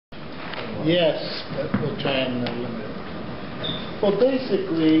Yes, but we'll try and limit it. Well,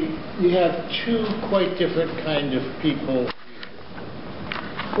 basically, you have two quite different kind of people.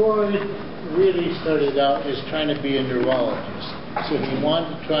 Freud really started out as trying to be a neurologist. So he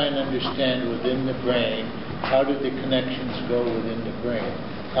wanted to try and understand within the brain, how did the connections go within the brain?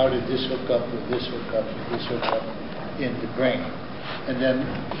 How did this hook up with this hook up with this hook up in the brain? And then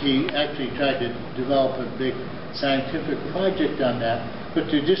he actually tried to develop a big scientific project on that, but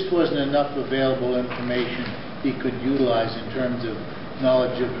there just wasn't enough available information he could utilize in terms of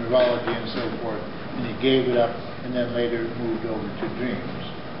knowledge of neurology and so forth, and he gave it up and then later moved over to dreams.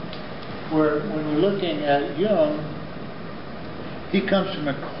 Where when we're looking at Jung, he comes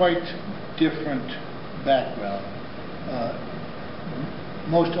from a quite different background.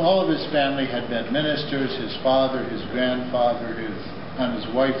 Most all of his family had been ministers. His father, his grandfather, on his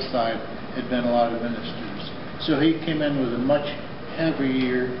wife's side had been a lot of ministers. So he came in with a much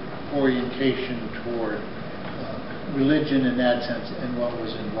heavier orientation toward religion in that sense and what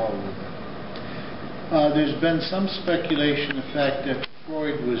was involved with it. There's been some speculation the fact that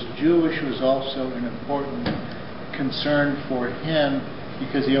Freud was Jewish was also an important concern for him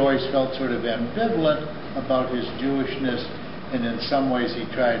because he always felt sort of ambivalent about his Jewishness, and in some ways he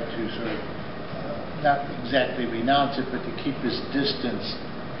tried to sort of not exactly renounce it, but to keep his distance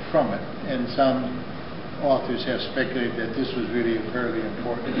from it. And some authors have speculated that this was really a fairly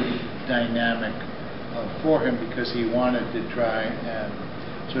important dynamic for him because he wanted to try and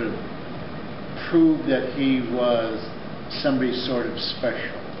sort of prove that he was somebody sort of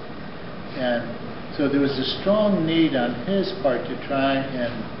special. And so there was a strong need on his part to try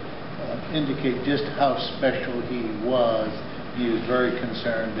and indicate just how special he was. He was very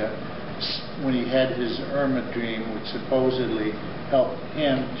concerned that when he had his Irma dream, which supposedly helped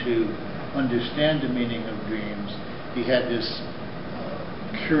him to understand the meaning of dreams, he had this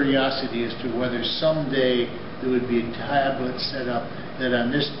curiosity as to whether someday there would be a tablet set up that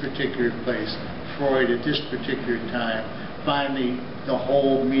on this particular place, Freud at this particular time, finally the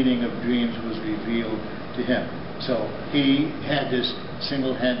whole meaning of dreams was revealed to him. So he had this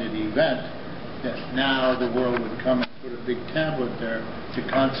single-handed event that now the world would come and put a big tablet there to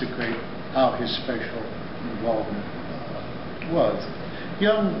consecrate how his special involvement was.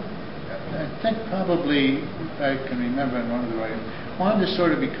 Jung, I think probably, if I can remember in one of the writings, wanted to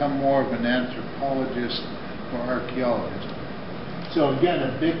sort of become more of an anthropologist or archaeologist. So again,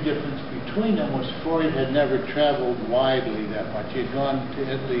 a big difference between them was Freud had never traveled widely that much. He had gone to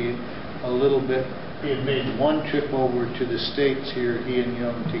Italy a little bit. He had made one trip over to the States here. He and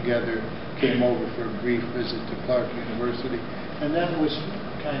Jung together came over for a brief visit to Clark University, and that was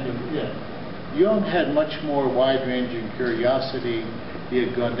kind of it. Jung had much more wide-ranging curiosity. He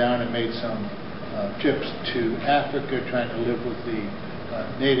had gone down and made some trips to Africa, trying to live with the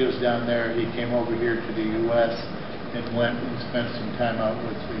natives down there. He came over here to the U.S. and went and spent some time out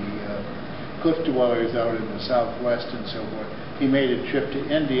with the cliff dwellers out in the Southwest and so forth. He made a trip to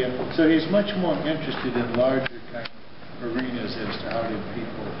India, so he's much more interested in larger kind of arenas as to how did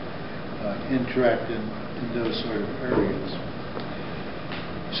people interact in those sort of areas.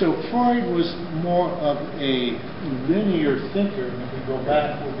 So Freud was more of a linear thinker, and if we go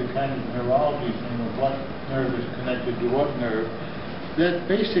back with the kind of neurology thing of what nerve is connected to what nerve, that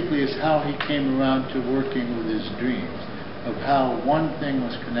basically is how he came around to working with his dreams, of how one thing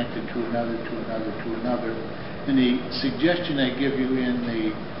was connected to another, to another, to another. And the suggestion I give you in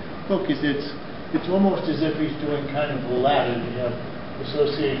the book is it's almost as if he's doing kind of a ladder. You have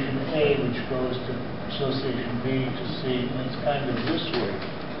association A, which goes to association B to C, and it's kind of this way.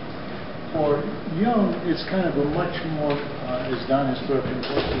 For Jung, it's kind of a much more, as Don has spoken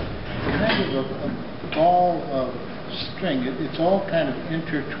about, kind of a ball of string. It's all kind of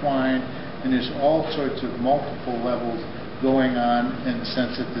intertwined, and there's all sorts of multiple levels going on in a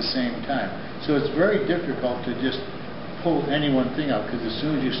sense at the same time. So it's very difficult to just pull any one thing out, because as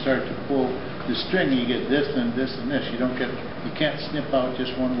soon as you start to pull the string, you get this and this and this. You can't snip out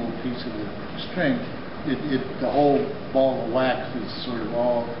just one little piece of the string. The whole ball of wax is sort of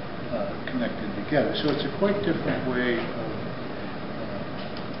all connected together. So it's a quite different way of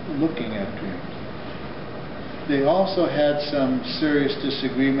looking at dreams. They also had some serious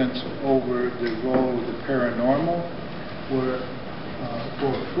disagreements over the role of the paranormal, where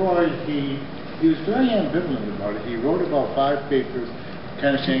for Freud, he was very ambivalent about it. He wrote about 5 papers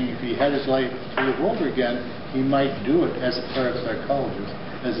kind of saying if he had his life to live over again, he might do it as a parapsychologist,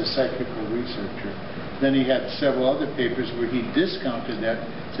 as a psychical researcher. Then he had several other papers where he discounted that,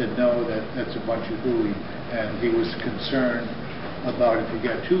 said no, that's a bunch of hooey, and he was concerned about if he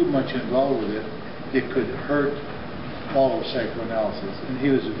got too much involved with it, it could hurt all of psychoanalysis, and he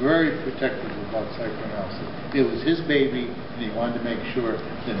was very protective about psychoanalysis. It was his baby, and he wanted to make sure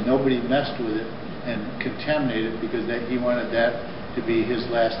that nobody messed with it and contaminated it, because he wanted that to be his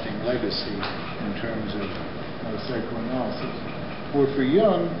lasting legacy in terms of psychoanalysis. Where for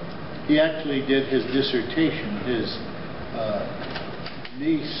Jung, he actually did his dissertation. His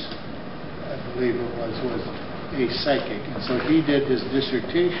niece, I believe it was a psychic, and so he did his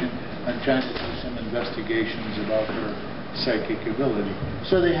dissertation on trying to do some investigations about her psychic ability.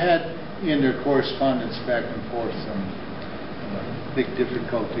 So they had, in their correspondence back and forth, some big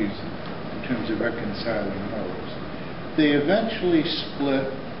difficulties in terms of reconciling those. They eventually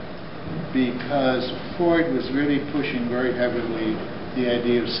split because Freud was really pushing very heavily the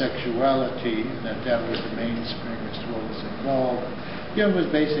idea of sexuality, and that was the mainspring as to what was involved. Jung was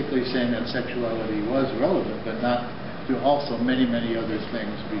basically saying that sexuality was relevant, but not to also many, many other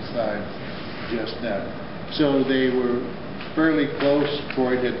things besides just that. So they were fairly close.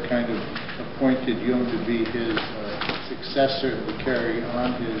 Freud had kind of appointed Jung to be his successor to carry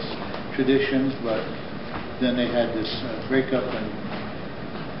on his traditions, but then they had this breakup,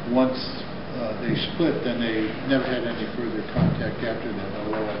 and once they split, then they never had any further contact after that,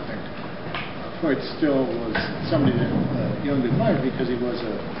 although I think Freud still was somebody that Jung admired because he was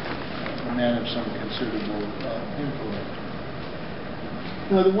a man of some considerable intellect.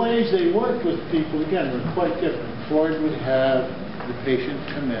 Now, the ways they worked with people, again, were quite different. Freud would have the patient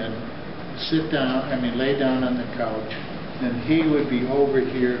come in, lay down on the couch, and he would be over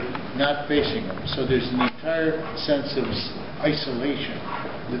here, not facing them. So there's an entire sense of isolation.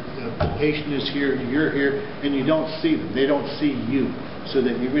 The patient is here, you're here, and you don't see them. They don't see you, so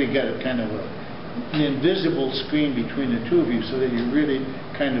that you really get a kind of an invisible screen between the two of you, so that you're really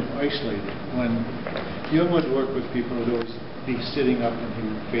kind of isolated. When Jung would work with people, it would always be sitting up and he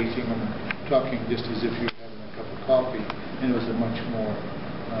would be facing them, talking just as if you were having a cup of coffee, and it was a much more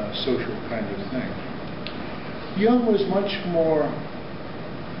social kind of thing. Jung was much more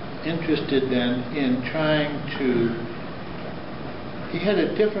interested then in trying to, he had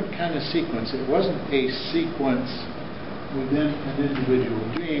a different kind of sequence. It wasn't a sequence within an individual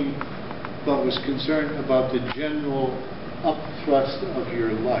dream, but was concerned about the general upthrust of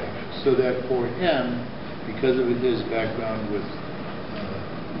your life. So that for him, because of his background with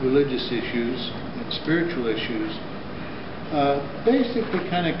religious issues and spiritual issues, basically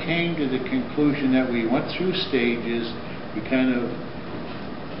kind of came to the conclusion that we went through stages, we kind of,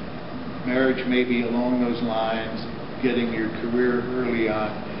 marriage maybe along those lines, getting your career early on,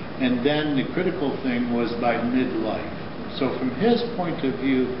 and then the critical thing was by midlife. So from his point of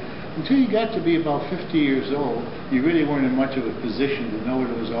view, until you got to be about 50 years old, you really weren't in much of a position to know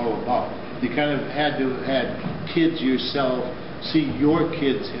what it was all about. You kind of had to have had kids yourself, see your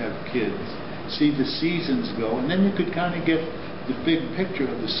kids have kids, see the seasons go, and then you could kind of get the big picture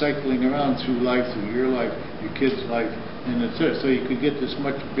of the cycling around through life, through your life, your kid's life, and etc. So you could get this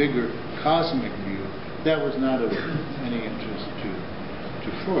much bigger cosmic view. That was not of any interest to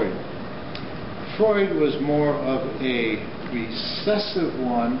Freud. Freud was more of a recessive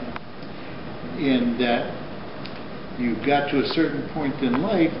one, in that you got to a certain point in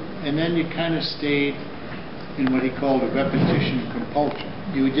life, and then you kind of stayed in what he called a repetition compulsion.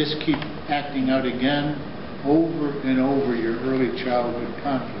 You would just keep acting out again, over and over, your early childhood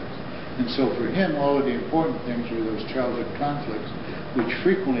conflicts. And so for him, all of the important things were those childhood conflicts, which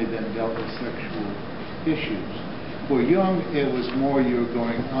frequently then dealt with sexual issues. For Jung, it was more you were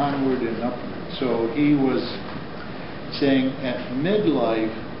going onward and upward. So he was saying at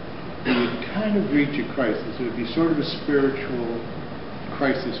midlife, you would kind of reach a crisis. It would be sort of a spiritual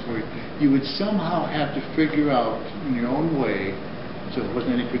crisis for you. You would somehow have to figure out in your own way, so it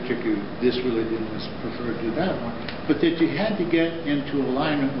wasn't any particular, this religion was preferred to that one, but that you had to get into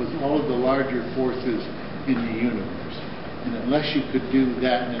alignment with all of the larger forces in the universe. And unless you could do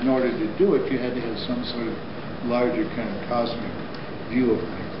that, and in order to do it, you had to have some sort of larger kind of cosmic view of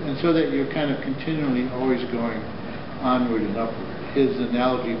things. And so that you're kind of continually always going onward and upward. His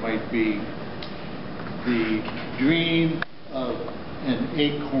analogy might be the dream of an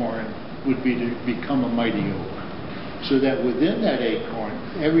acorn would be to become a mighty oak. So that within that acorn,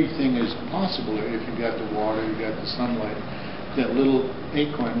 everything is possible. If you got the water, you got the sunlight, that little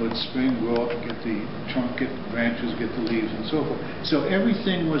acorn would spring, grow up, get the trunk, get the branches, get the leaves, and so forth. So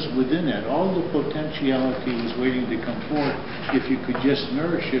everything was within that. All the potentiality was waiting to come forth if you could just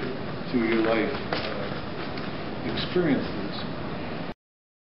nourish it through your life experiences.